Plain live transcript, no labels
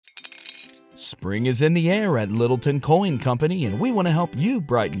Spring is in the air at Littleton Coin Company, and we want to help you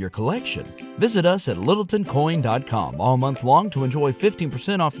brighten your collection. Visit us at littletoncoin.com all month long to enjoy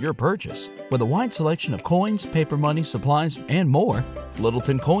 15% off your purchase. With a wide selection of coins, paper money, supplies, and more,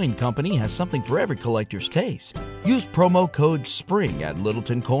 Littleton Coin Company has something for every collector's taste. Use promo code SPRING at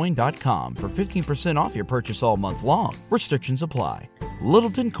littletoncoin.com for 15% off your purchase all month long. Restrictions apply.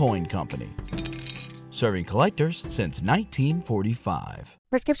 Littleton Coin Company. Serving collectors since 1945.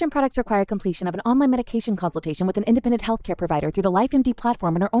 Prescription products require completion of an online medication consultation with an independent healthcare provider through the LifeMD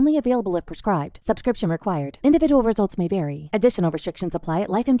platform and are only available if prescribed. Subscription required. Individual results may vary. Additional restrictions apply at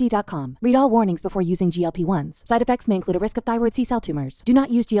lifemd.com. Read all warnings before using GLP-1s. Side effects may include a risk of thyroid C-cell tumors. Do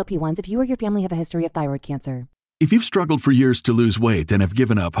not use GLP-1s if you or your family have a history of thyroid cancer. If you've struggled for years to lose weight and have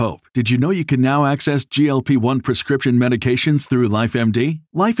given up hope, did you know you can now access GLP-1 prescription medications through LifeMD?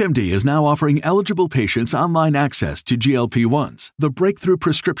 LifeMD is now offering eligible patients online access to GLP-1s, the breakthrough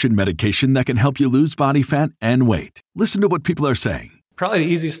prescription medication that can help you lose body fat and weight. Listen to what people are saying. Probably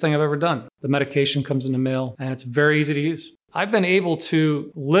the easiest thing I've ever done. The medication comes in the mail, and it's very easy to use. I've been able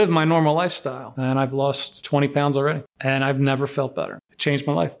to live my normal lifestyle, and I've lost 20 pounds already, and I've never felt better. It changed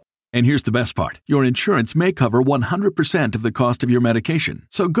my life. And here's the best part. Your insurance may cover 100% of the cost of your medication.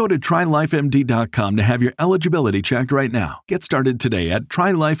 So go to TryLifeMD.com to have your eligibility checked right now. Get started today at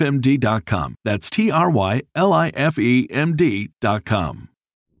TryLifeMD.com. That's TryLifeMD.com.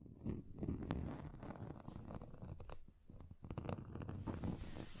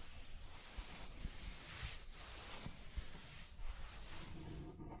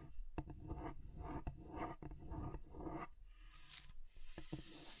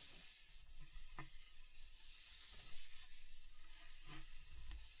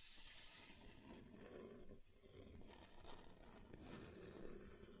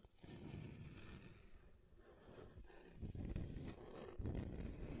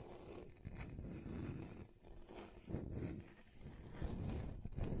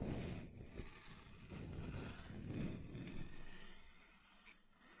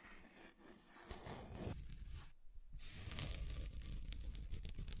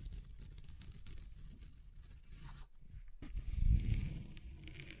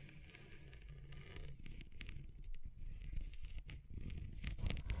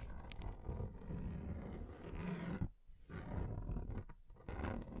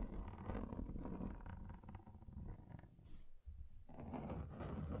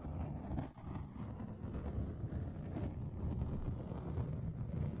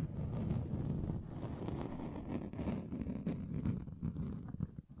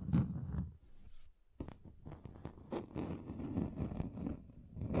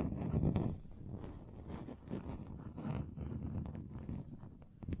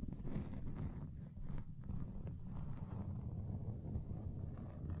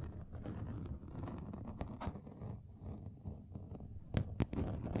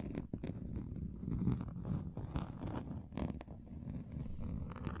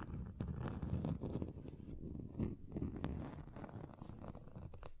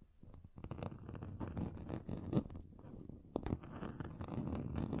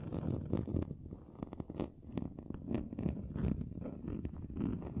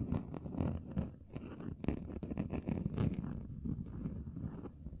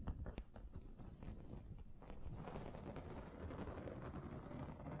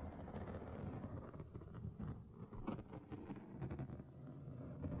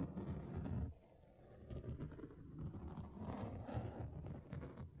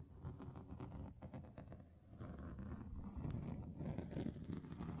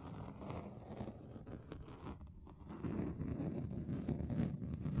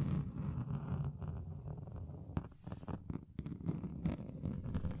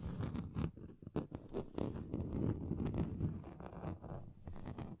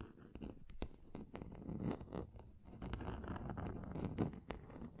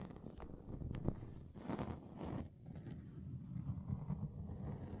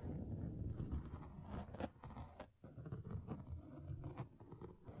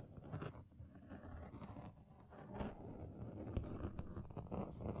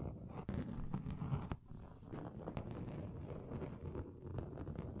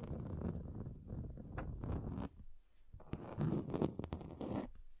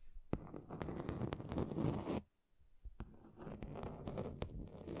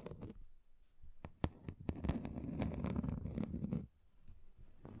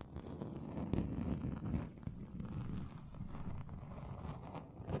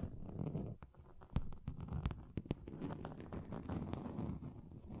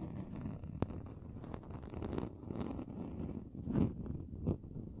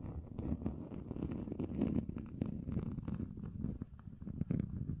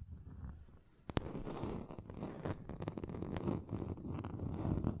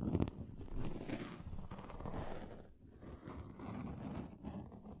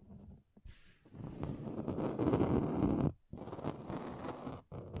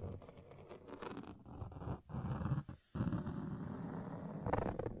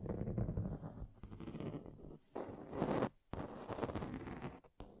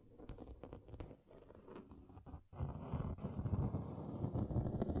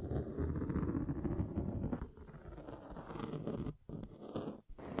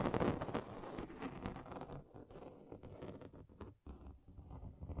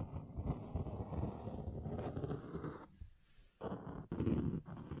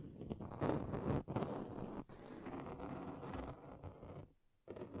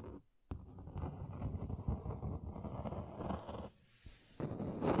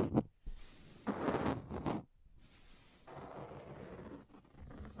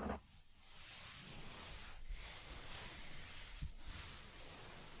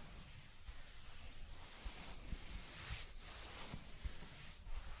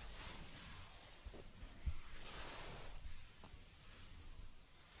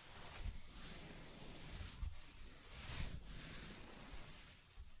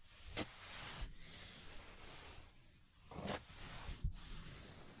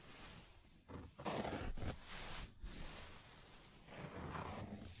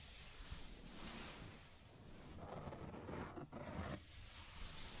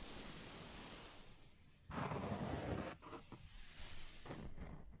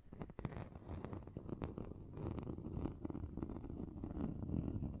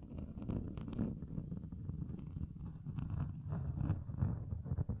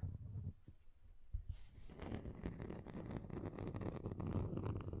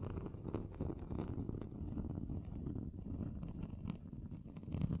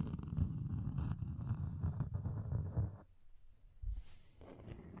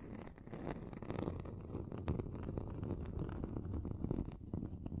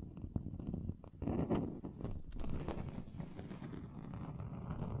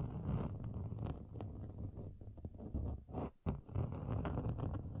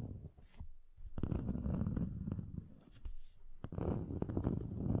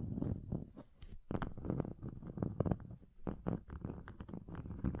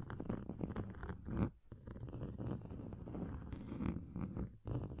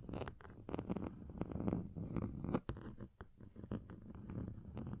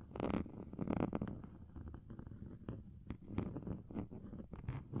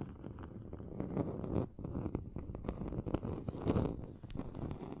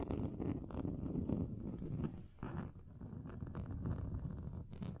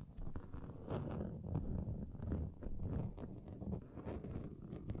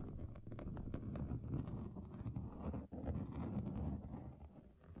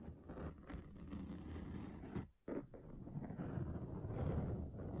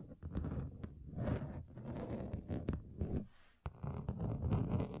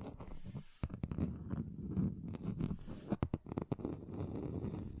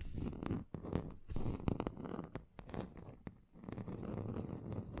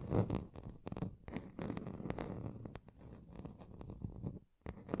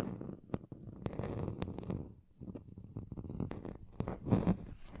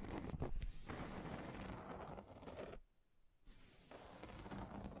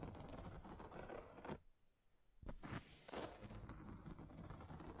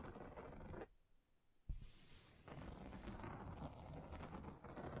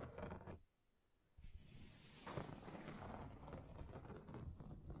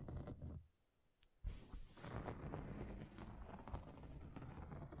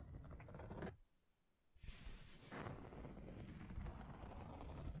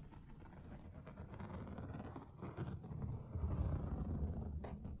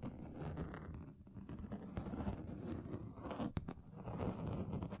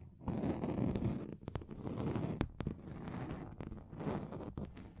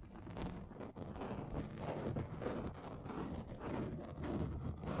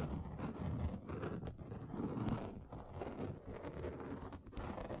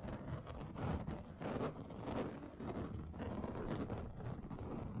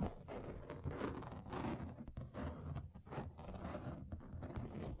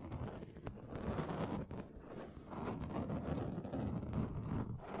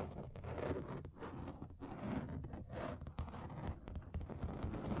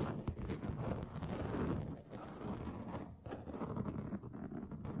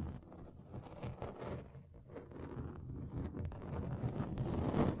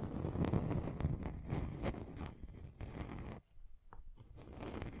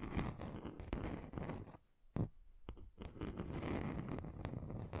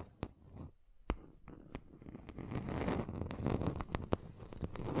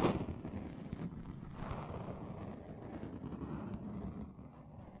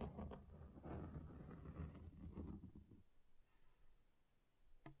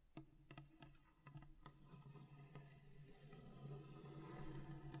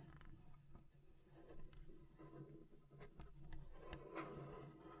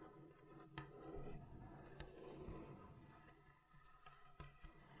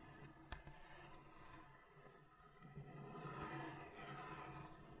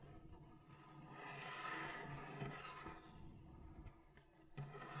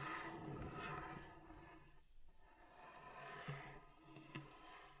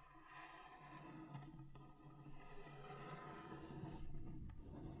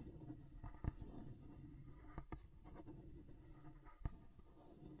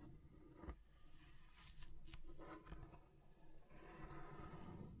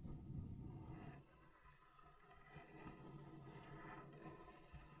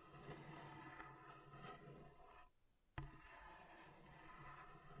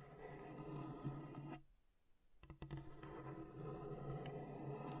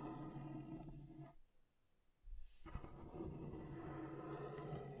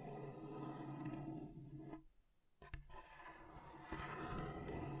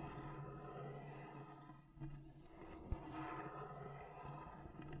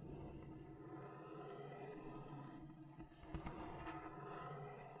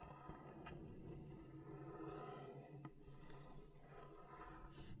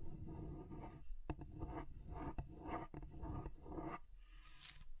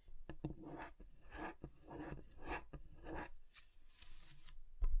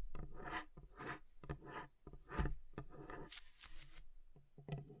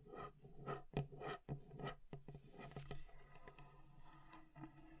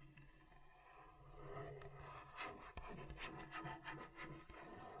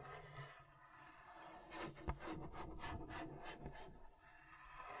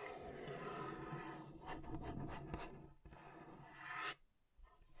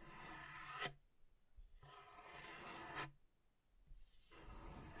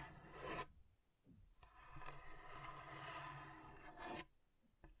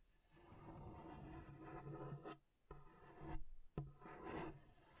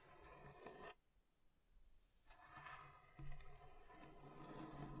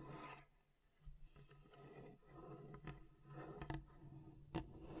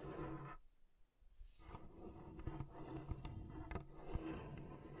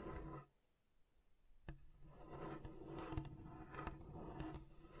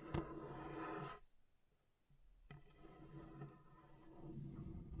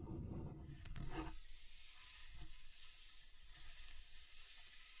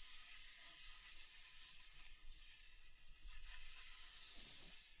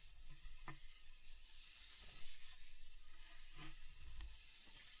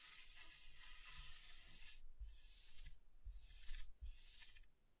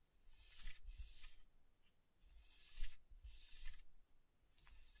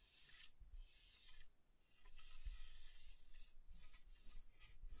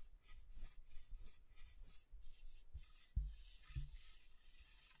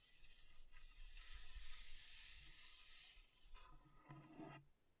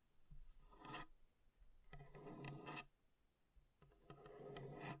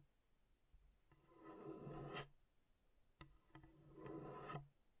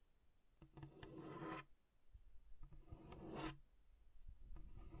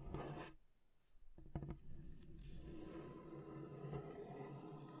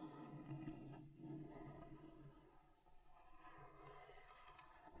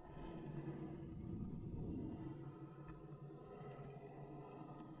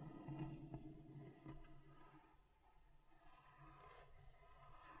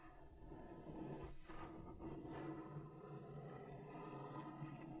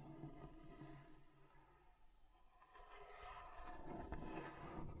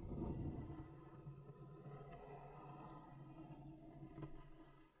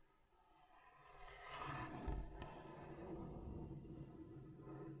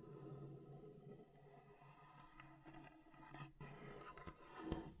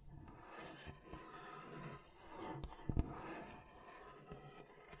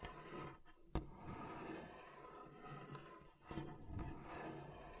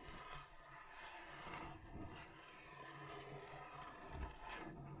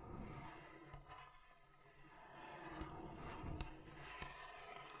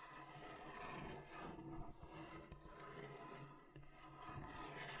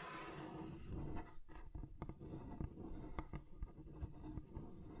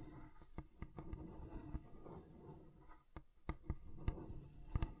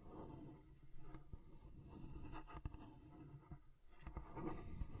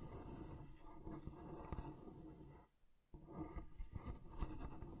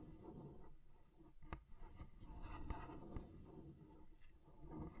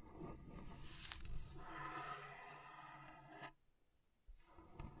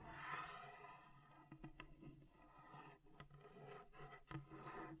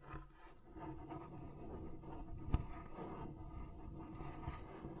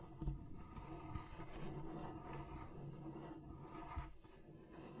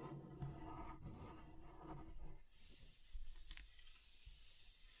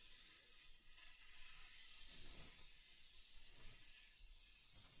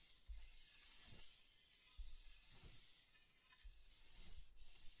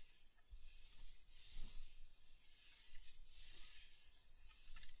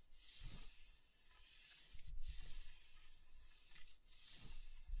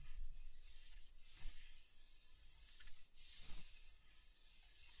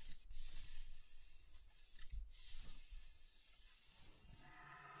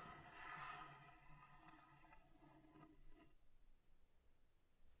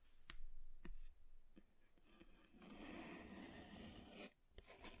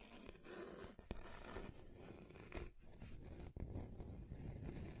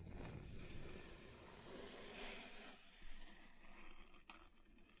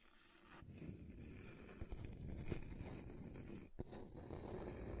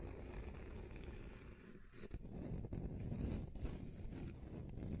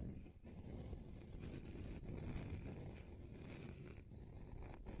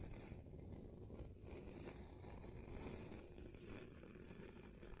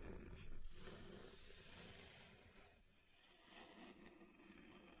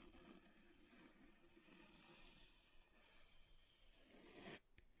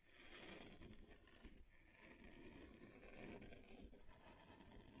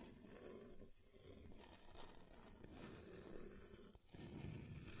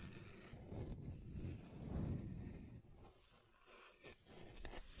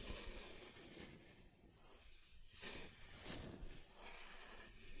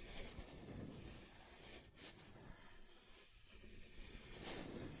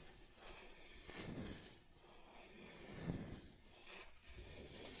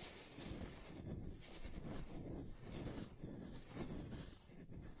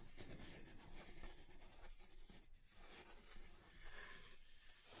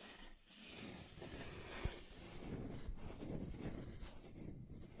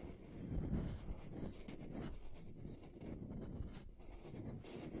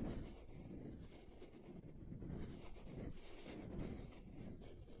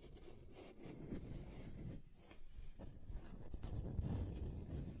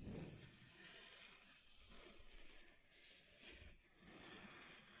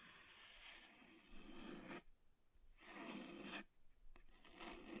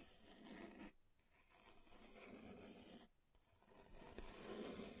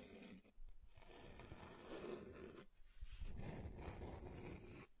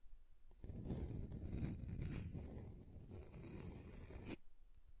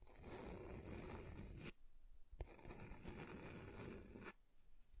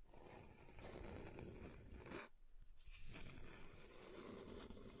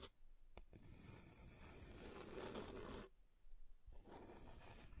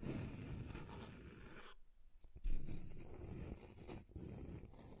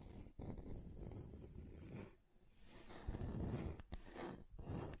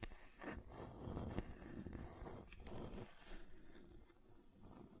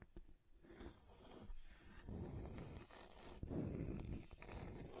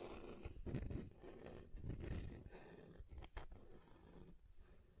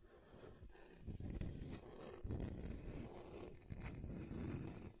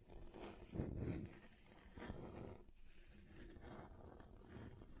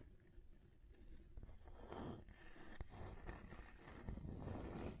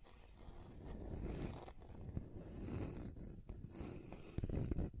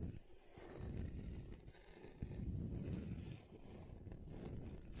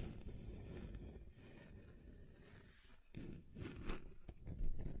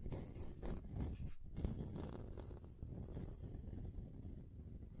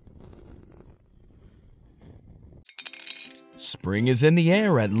 Spring is in the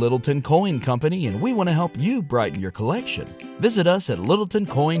air at Littleton Coin Company, and we want to help you brighten your collection. Visit us at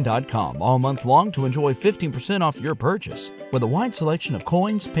littletoncoin.com all month long to enjoy 15% off your purchase. With a wide selection of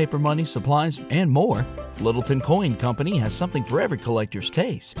coins, paper money, supplies, and more, Littleton Coin Company has something for every collector's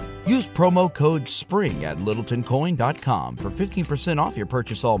taste. Use promo code SPRING at littletoncoin.com for 15% off your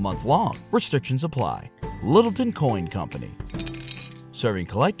purchase all month long. Restrictions apply. Littleton Coin Company. Serving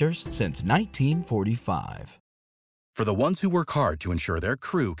collectors since 1945. For the ones who work hard to ensure their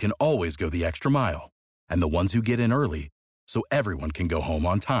crew can always go the extra mile, and the ones who get in early so everyone can go home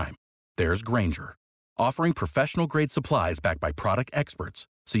on time, there's Grainger, offering professional-grade supplies backed by product experts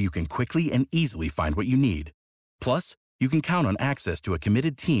so you can quickly and easily find what you need. Plus, you can count on access to a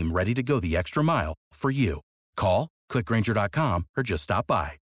committed team ready to go the extra mile for you. Call, click Grainger.com, or just stop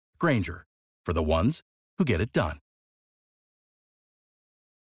by. Grainger, for the ones who get it done.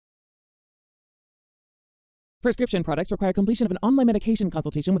 Prescription products require completion of an online medication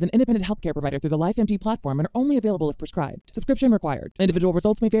consultation with an independent healthcare provider through the LifeMD platform and are only available if prescribed. Subscription required. Individual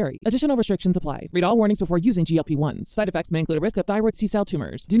results may vary. Additional restrictions apply. Read all warnings before using GLP-1s. Side effects may include a risk of thyroid C-cell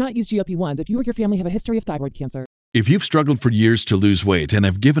tumors. Do not use GLP-1s if you or your family have a history of thyroid cancer. If you've struggled for years to lose weight and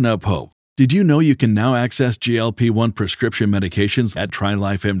have given up hope, did you know you can now access GLP-1 prescription medications at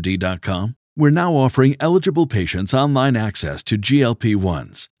TryLifeMD.com? We're now offering eligible patients online access to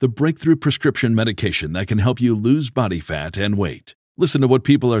GLP-1s, the breakthrough prescription medication that can help you lose body fat and weight. Listen to what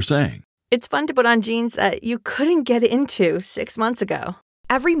people are saying. It's fun to put on jeans that you couldn't get into 6 months ago.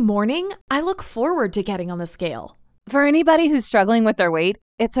 Every morning, I look forward to getting on the scale. For anybody who's struggling with their weight,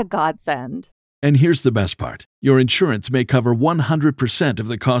 it's a godsend. And here's the best part. Your insurance may cover 100% of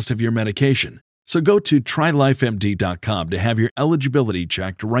the cost of your medication. So go to TryLifeMD.com to have your eligibility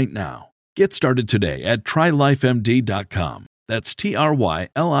checked right now. Get started today at TryLifeMD.com. That's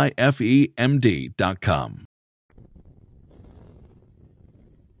TryLifeMD.com.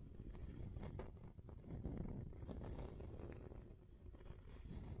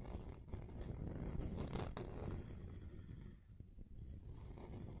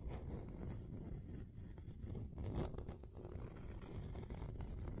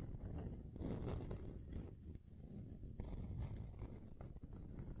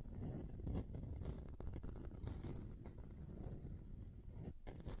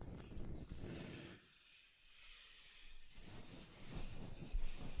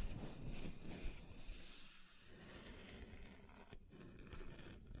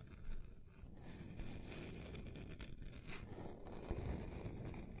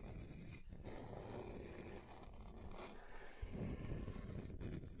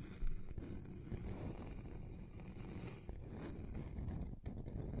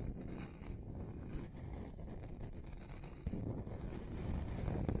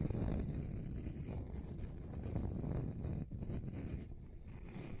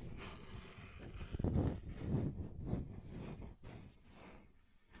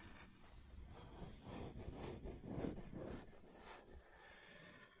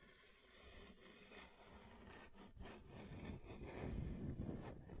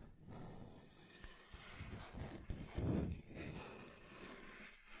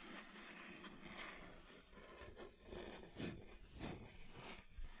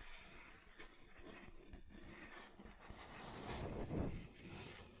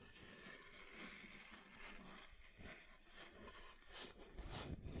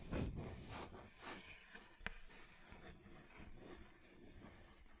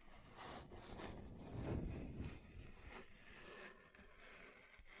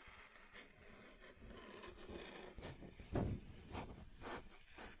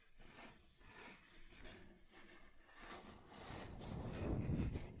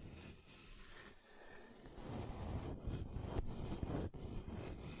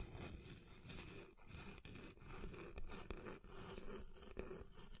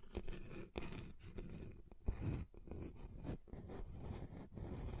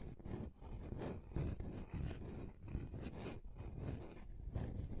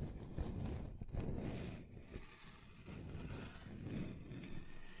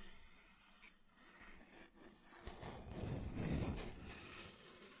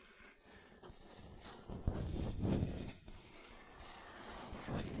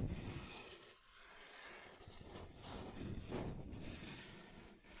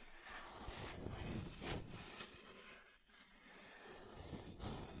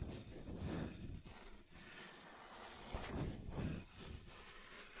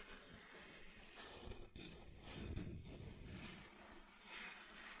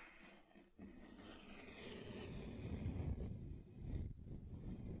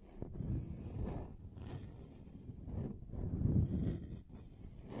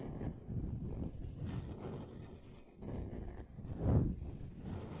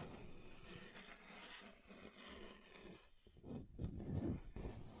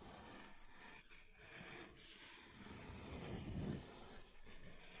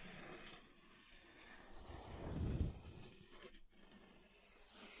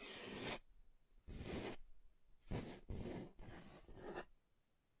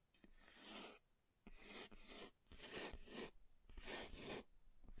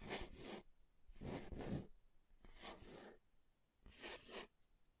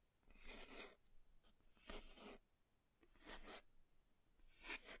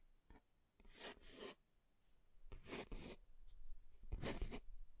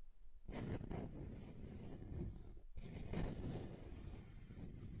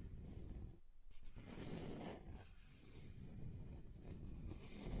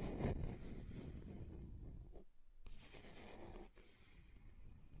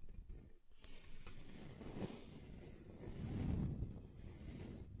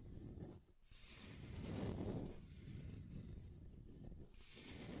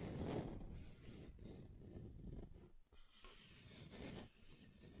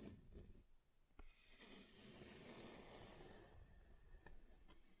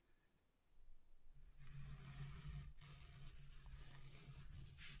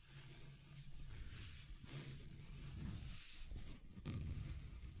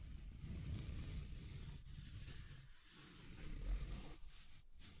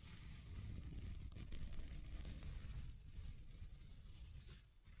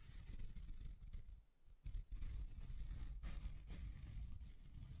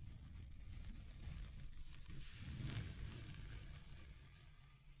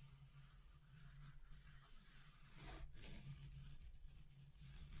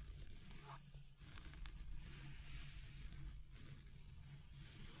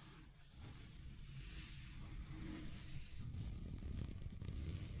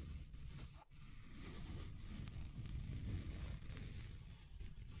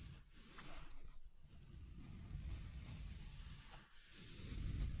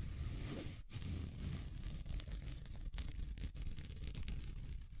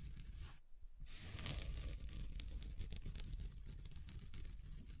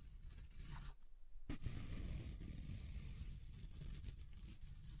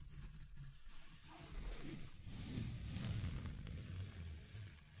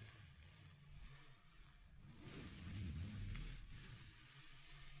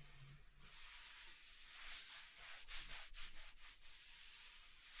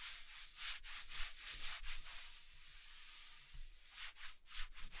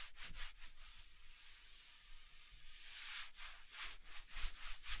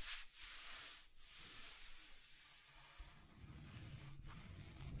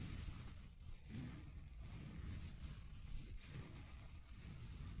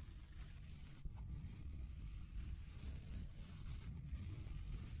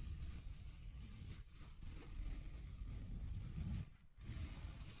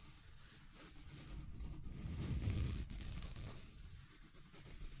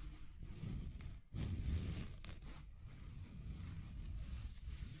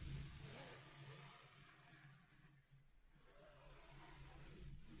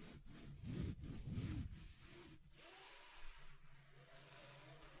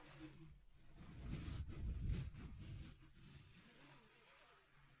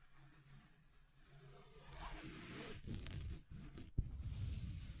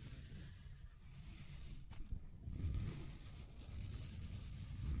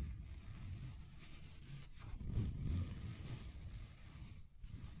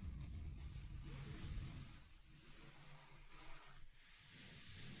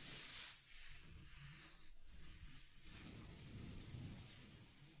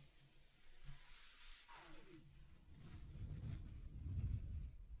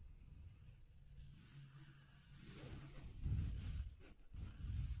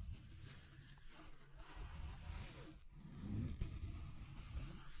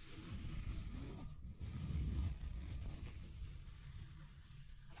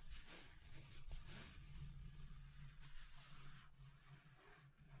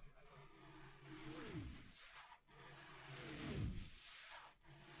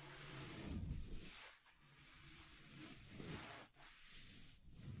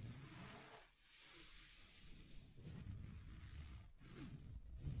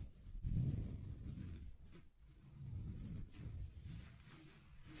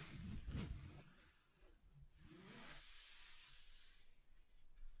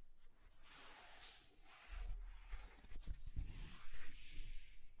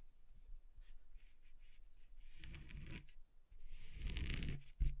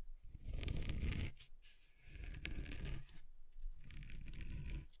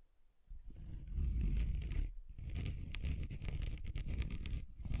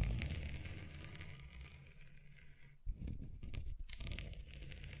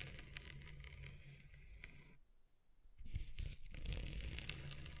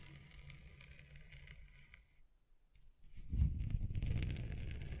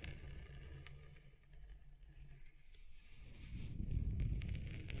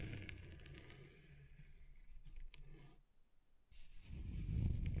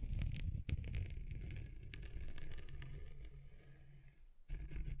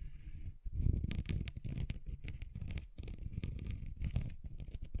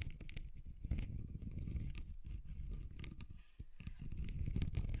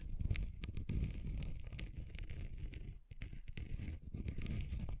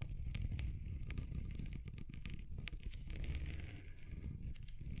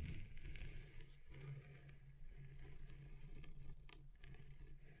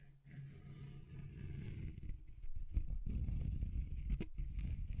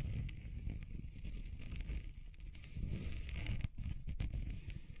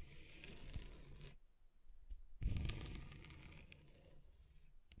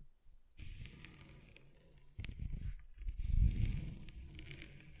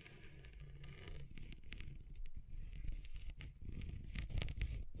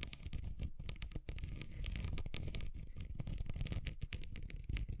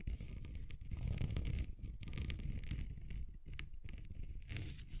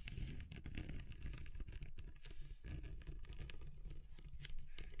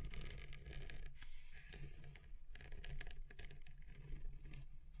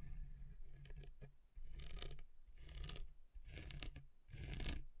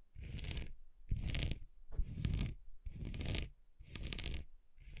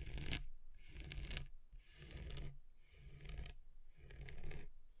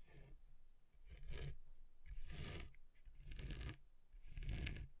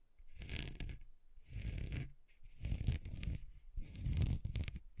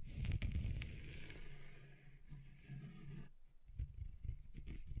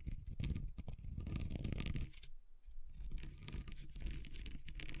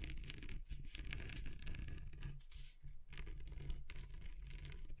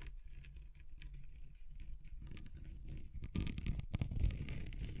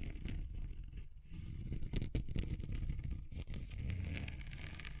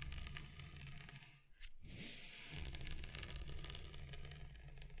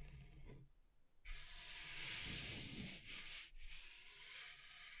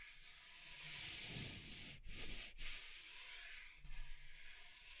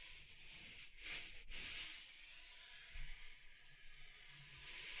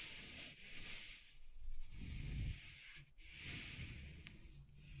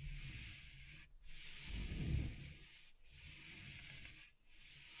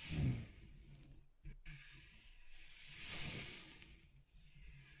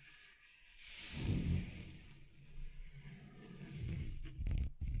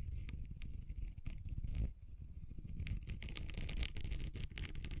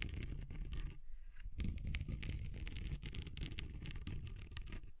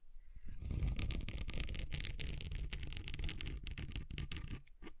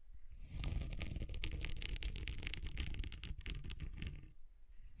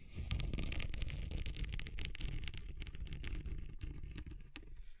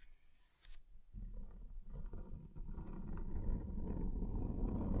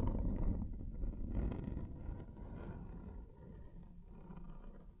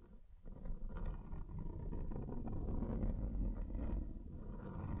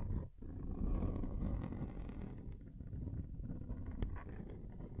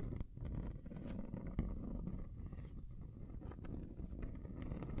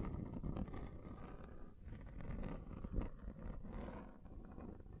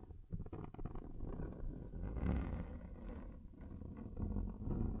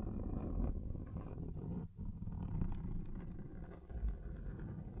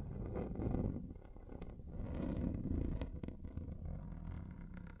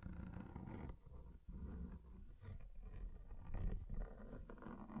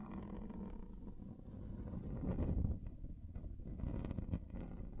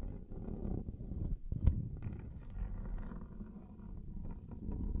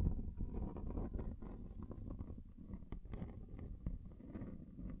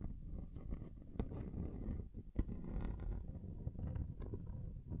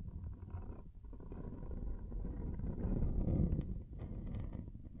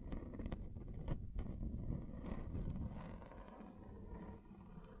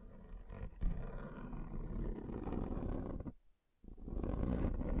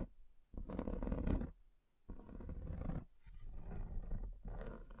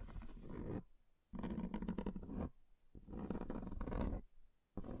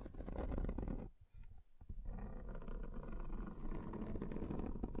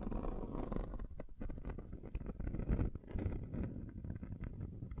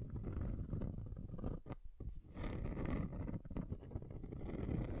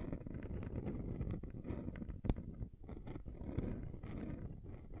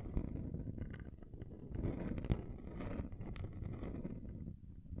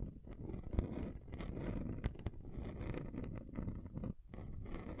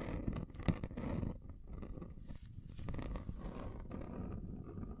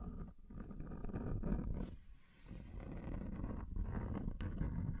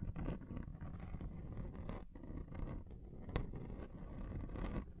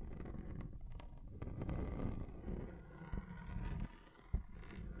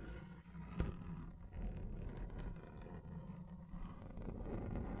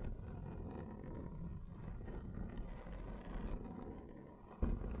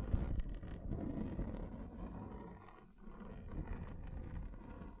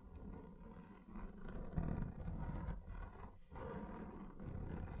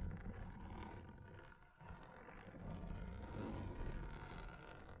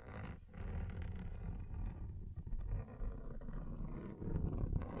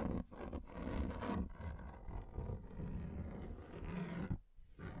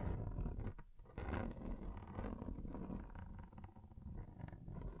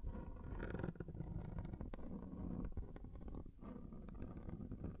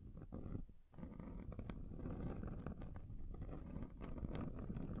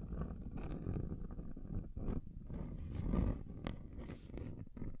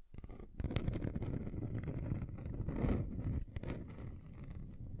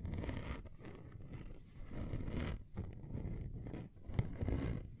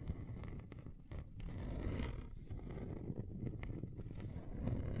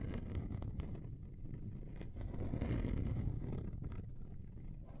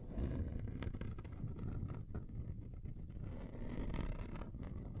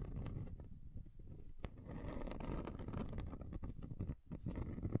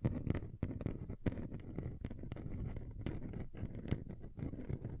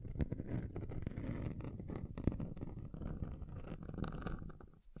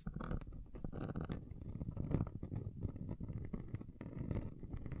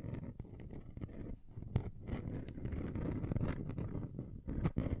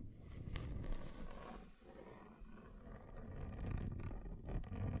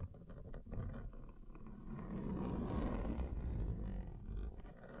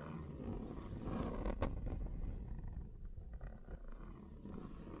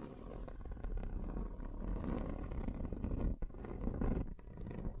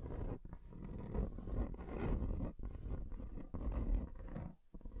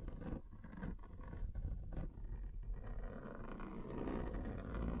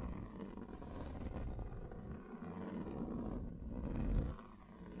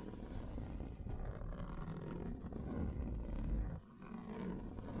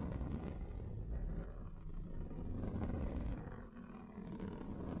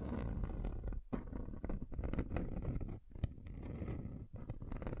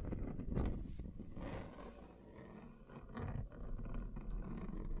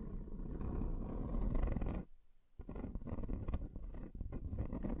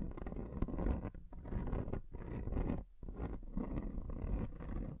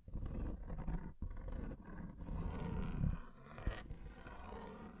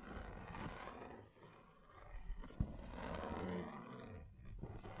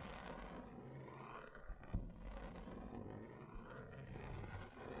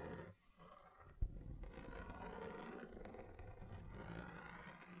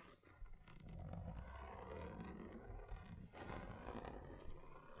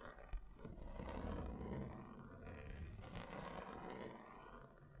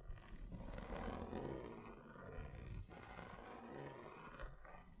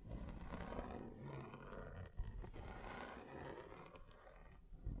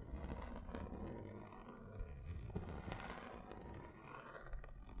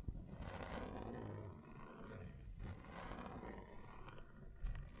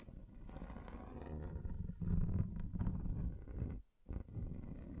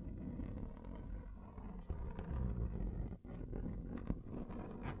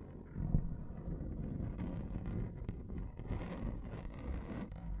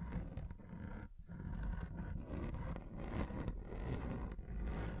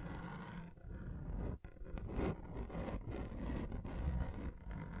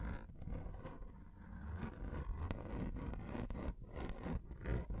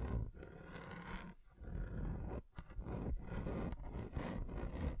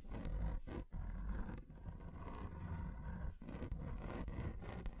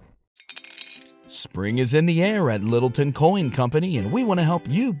 Spring is in the air at Littleton Coin Company, and we want to help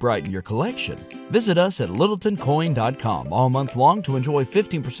you brighten your collection. Visit us at littletoncoin.com all month long to enjoy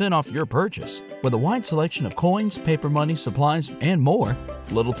 15% off your purchase. With a wide selection of coins, paper money, supplies, and more,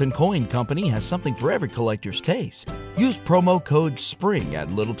 Littleton Coin Company has something for every collector's taste. Use promo code SPRING at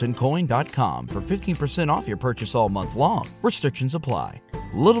littletoncoin.com for 15% off your purchase all month long. Restrictions apply.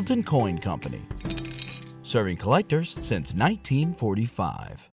 Littleton Coin Company. Serving collectors since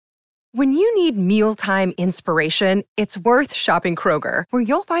 1945. When you need mealtime inspiration, it's worth shopping Kroger, where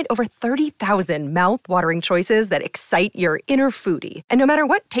you'll find over 30,000 mouth-watering choices that excite your inner foodie. And no matter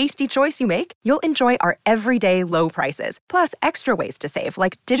what tasty choice you make, you'll enjoy our everyday low prices, plus extra ways to save,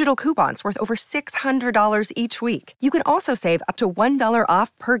 like digital coupons worth over $600 each week. You can also save up to $1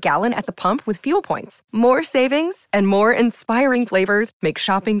 off per gallon at the pump with fuel points. More savings and more inspiring flavors make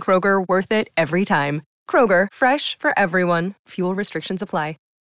shopping Kroger worth it every time. Kroger, fresh for everyone. Fuel restrictions apply.